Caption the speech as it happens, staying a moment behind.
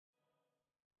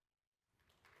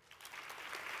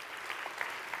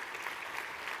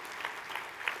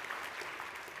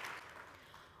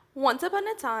Once upon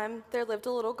a time, there lived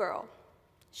a little girl.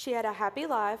 She had a happy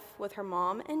life with her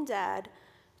mom and dad,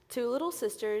 2 little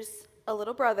sisters, a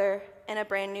little brother, and a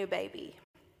brand new baby.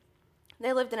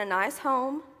 They lived in a nice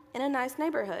home in a nice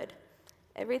neighborhood.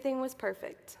 Everything was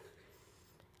perfect.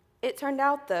 It turned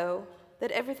out, though,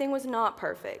 that everything was not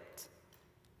perfect.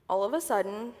 All of a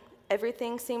sudden,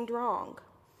 everything seemed wrong.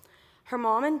 Her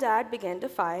mom and dad began to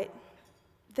fight.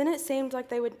 Then it seemed like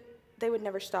they would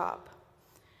never stop.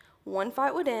 One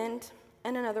fight would end,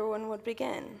 and another one would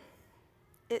begin.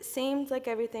 It seemed like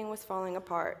everything was falling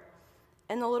apart,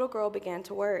 and the little girl began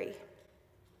to worry.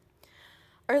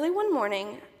 Early one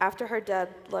morning, after her dad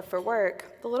left for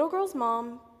work, the little girl's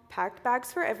mom packed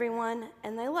bags for everyone,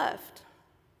 and they left.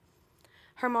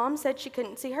 Her mom said she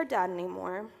couldn't see her dad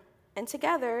anymore, and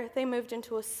together they moved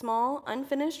into a small,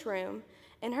 unfinished room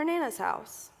in her Nana's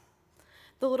house.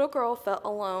 The little girl felt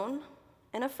alone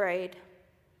and afraid,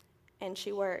 and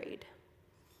she worried.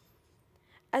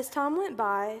 As time went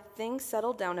by, things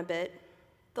settled down a bit.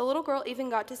 The little girl even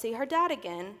got to see her dad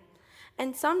again,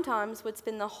 and sometimes would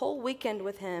spend the whole weekend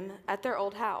with him at their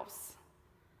old house.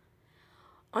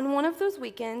 On one of those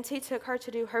weekends, he took her to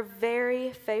do her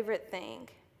very favorite thing,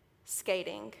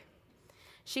 skating.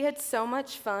 She had so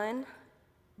much fun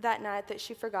that night that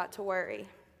she forgot to worry.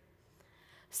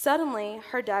 Suddenly,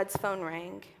 her dad's phone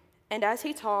rang, and as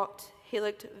he talked, he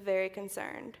looked very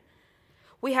concerned.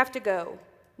 "We have to go,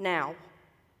 now,"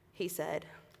 he said.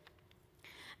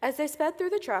 As they sped through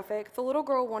the traffic, the little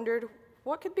girl wondered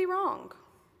what could be wrong.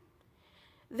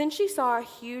 Then she saw a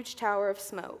huge tower of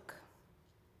smoke.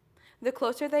 The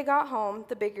closer they got home,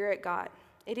 the bigger it got.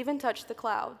 It even touched the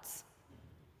clouds.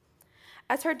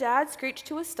 As her dad screeched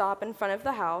to a stop in front of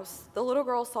the house, the little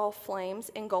girl saw flames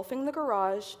engulfing the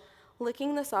garage,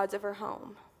 licking the sides of her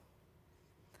home.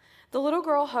 The little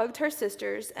girl hugged her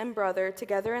sisters and brother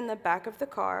together in the back of the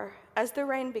car as the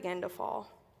rain began to fall.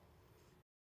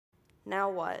 Now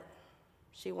what?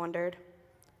 She wondered.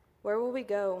 Where will we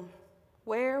go?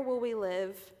 Where will we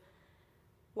live?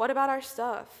 What about our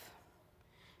stuff?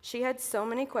 She had so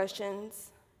many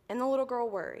questions, and the little girl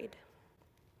worried.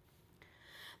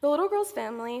 The little girl's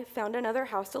family found another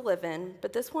house to live in,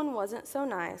 but this one wasn't so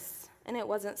nice, and it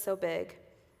wasn't so big.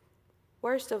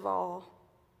 Worst of all,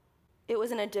 it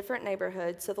was in a different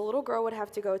neighborhood, so the little girl would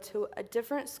have to go to a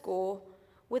different school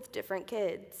with different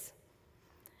kids.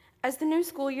 As the new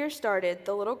school year started,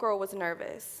 the little girl was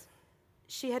nervous.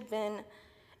 It had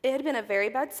been a very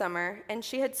bad summer, and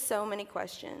she had so many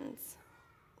questions.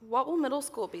 What will middle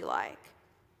school be like?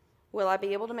 Will I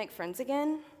be able to make friends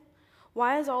again?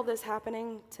 Why is all this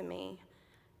happening to me?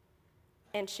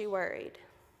 And she worried.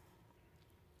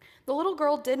 The little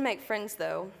girl did make friends,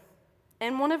 though,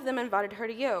 and one of them invited her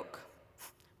to YOKE.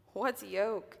 What's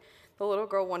YOKE? The little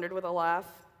girl wondered with a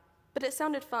laugh, but it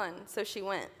sounded fun, so she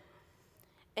went.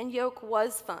 And YOKE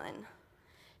was fun.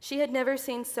 She had never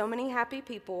seen so many happy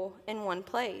people in one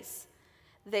place.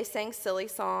 They sang silly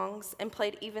songs and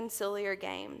played even sillier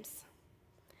games.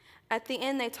 At the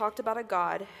end, they talked about a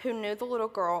God who knew the little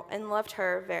girl and loved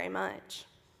her very much.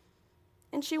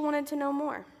 And she wanted to know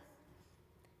more.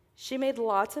 She made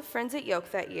lots of friends at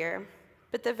YOKE that year,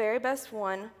 but the very best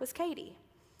one was Katie.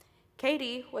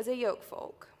 Katie was a YOKE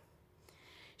folk.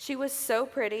 She was so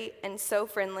pretty and so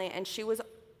friendly, and she was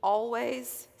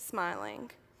always smiling.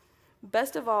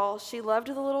 Best of all, she loved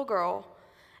the little girl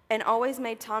and always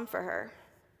made time for her.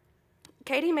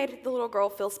 Katie made the little girl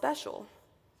feel special.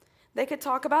 They could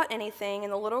talk about anything,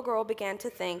 and the little girl began to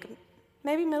think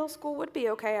maybe middle school would be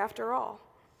okay after all.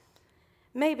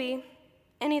 Maybe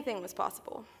anything was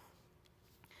possible.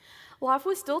 Life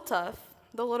was still tough.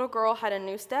 The little girl had a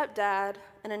new stepdad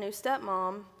and a new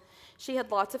stepmom. She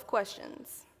had lots of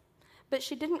questions, but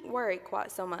she didn't worry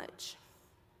quite so much.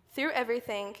 Through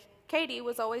everything, Katie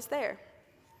was always there.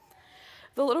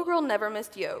 The little girl never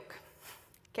missed YOKE.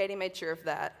 Katie made sure of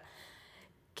that.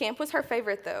 Camp was her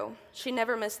favorite, though. She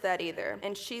never missed that either,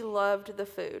 and she loved the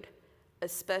food,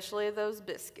 especially those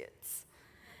biscuits.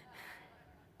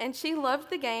 And she loved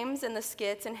the games and the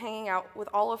skits and hanging out with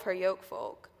all of her YOKE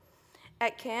folk.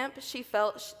 At camp, she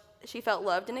felt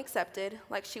loved and accepted,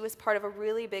 like she was part of a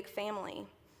really big family.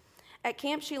 At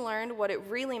camp, she learned what it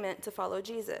really meant to follow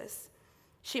Jesus.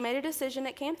 She made a decision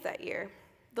at camp that year.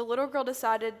 The little girl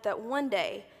decided that one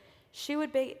day she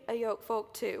would be a YOKE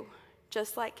folk too,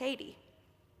 just like Katie.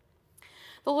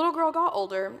 The little girl got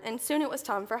older, and soon it was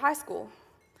time for high school.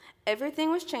 Everything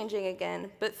was changing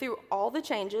again, but through all the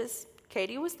changes,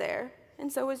 Katie was there,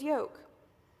 and so was YOKE.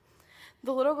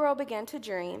 The little girl began to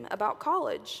dream about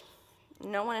college.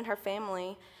 No one in her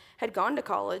family had gone to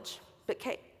college, but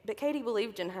Katie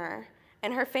believed in her,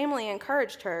 and her family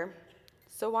encouraged her,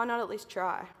 so why not at least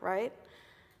try, right?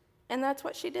 And that's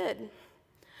what she did.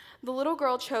 The little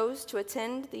girl chose to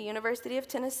attend the University of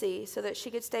Tennessee so that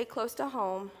she could stay close to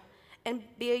home and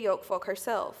be a yoke folk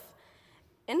herself.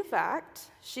 In fact,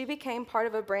 she became part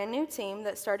of a brand new team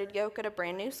that started yoke at a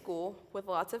brand new school with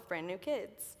lots of brand new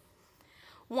kids.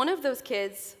 One of those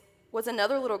kids was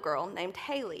another little girl named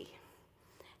Haley.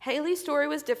 Haley's story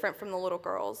was different from the little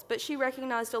girl's, but she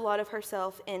recognized a lot of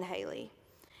herself in Haley.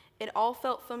 It all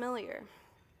felt familiar.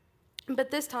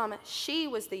 But this time, she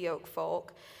was the yoke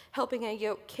folk, helping a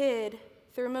yoke kid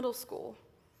through middle school,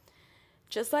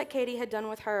 just like Katie had done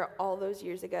with her all those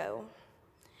years ago.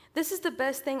 This is the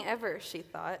best thing ever, she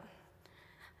thought.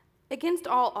 Against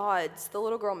all odds, the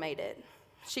little girl made it.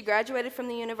 She graduated from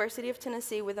the University of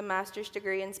Tennessee with a master's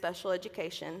degree in special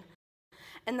education.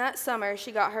 And that summer,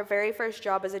 she got her very first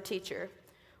job as a teacher,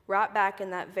 right back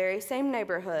in that very same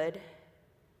neighborhood,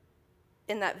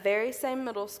 in that very same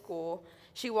middle school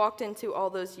she walked into all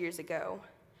those years ago.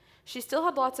 She still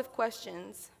had lots of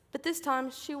questions, but this time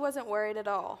she wasn't worried at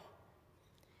all.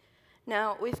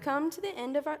 Now, we've come to the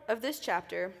end of this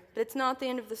chapter, but it's not the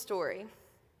end of the story.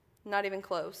 Not even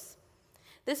close.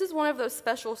 This is one of those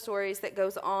special stories that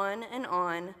goes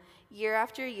on, year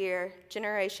after year,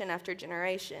 generation after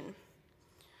generation.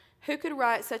 Who could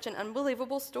write such an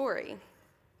unbelievable story?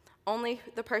 Only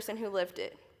the person who lived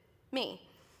it, me.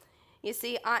 You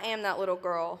see, I am that little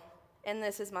girl, and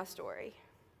this is my story.